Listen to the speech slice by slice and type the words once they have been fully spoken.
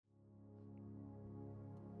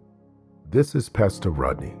This is Pastor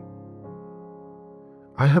Rodney.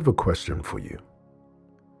 I have a question for you.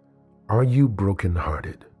 Are you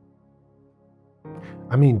brokenhearted?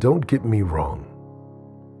 Don't get me wrong.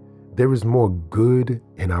 There is more good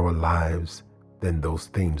in our lives than those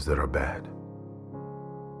things that are bad.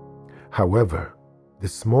 However,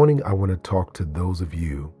 this morning I want to talk to those of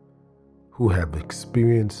you who have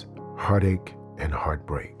experienced heartache and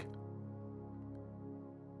heartbreak.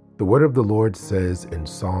 The word of the Lord says in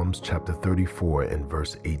Psalms chapter 34 and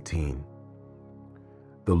verse 18,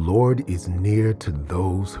 "The Lord is near to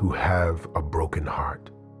those who have a broken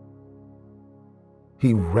heart.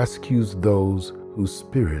 He rescues those whose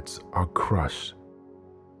spirits are crushed."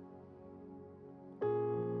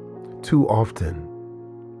 Too often,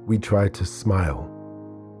 we try to smile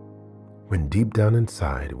when deep down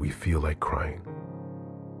inside we feel like crying.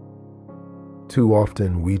 Too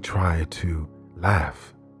often, we try to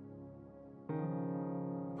laugh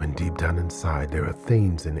when deep down inside there are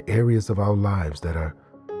things in areas of our lives that are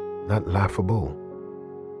not laughable.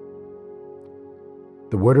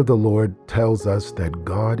 The word of the Lord tells us that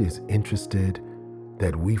God is interested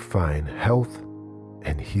that we find health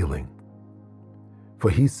and healing. For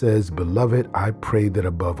he says, "Beloved, I pray that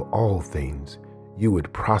above all things you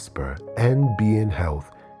would prosper and be in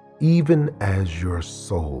health, even as your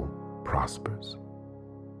soul prospers."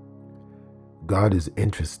 God is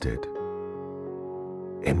interested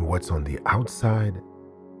in what's on the outside,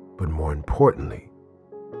 but more importantly,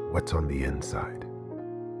 what's on the inside.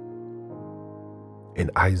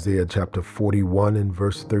 In Isaiah chapter 41 and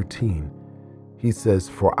verse 13, he says,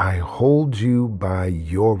 "For I hold you by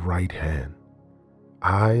your right hand,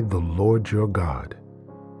 I, the Lord your God,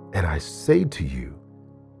 and I say to you,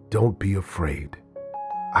 don't be afraid.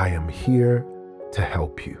 I am here to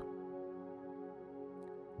help you."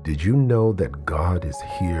 Did you know that God is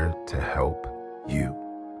here to help you?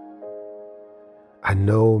 I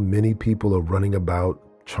know many people are running about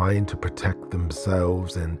trying to protect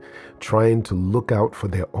themselves and trying to look out for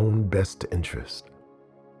their own best interest.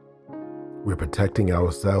 We're protecting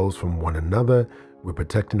ourselves from one another. We're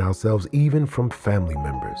protecting ourselves even from family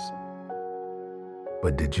members.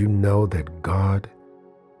 But did you know that God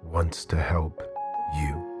wants to help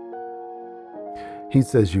you? He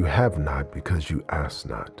says you have not because you ask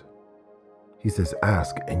not. He says,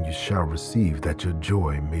 "Ask and you shall receive, that your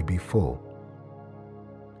joy may be full."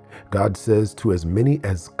 God says to as many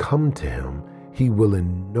as come to him, he will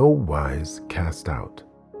in no wise cast out.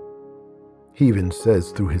 He even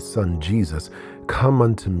says through his son Jesus, "Come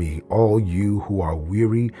unto me, all you who are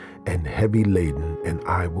weary and heavy laden, and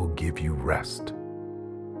I will give you rest."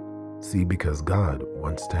 See, because God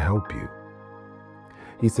wants to help you.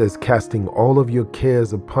 He says, "Casting all of your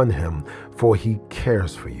cares upon him, for he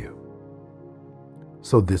cares for you."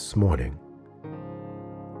 So this morning,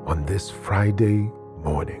 on this Friday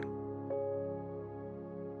morning,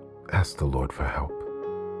 ask the Lord for help.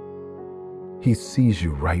 He sees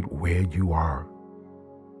you right where you are,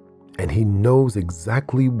 and he knows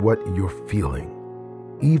exactly what you're feeling,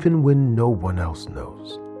 even when no one else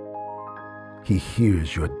knows. He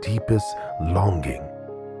hears your deepest longing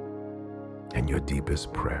and your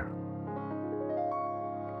deepest prayer.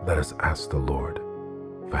 Let us ask the Lord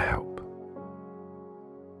for help.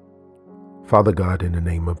 Father God, in the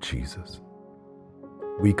name of Jesus,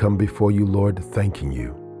 we come before you, Lord, thanking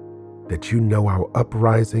you that you know our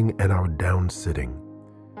uprising and our downsitting.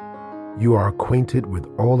 You are acquainted with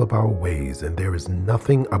all of our ways, and there is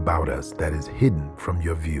nothing about us that is hidden from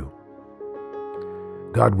your view.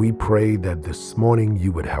 God, we pray that this morning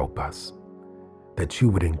you would help us, that you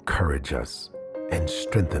would encourage us and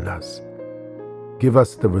strengthen us. Give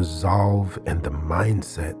us the resolve and the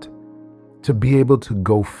mindset to be able to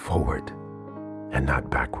go forward and not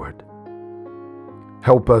backward.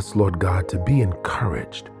 Help us, Lord God, to be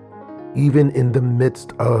encouraged even in the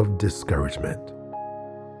midst of discouragement.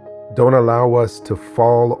 Don't allow us to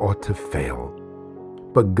fall or to fail,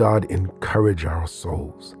 but God, encourage our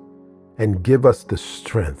souls and give us the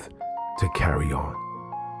strength to carry on.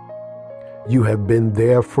 You have been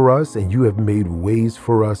there for us and you have made ways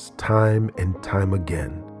for us time and time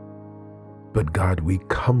again. But God, we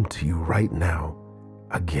come to you right now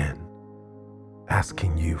again,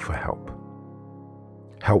 asking you for help.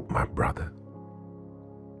 Help my brother.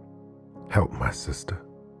 Help my sister.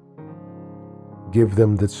 Give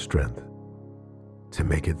them the strength to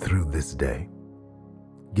make it through this day.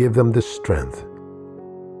 Give them the strength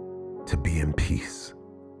to be in peace.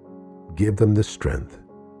 Give them the strength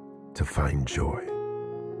to find joy.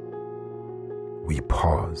 We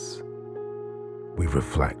pause, we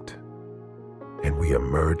reflect, and we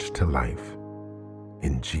emerge to life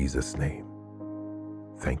in Jesus' name.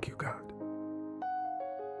 Thank you, God.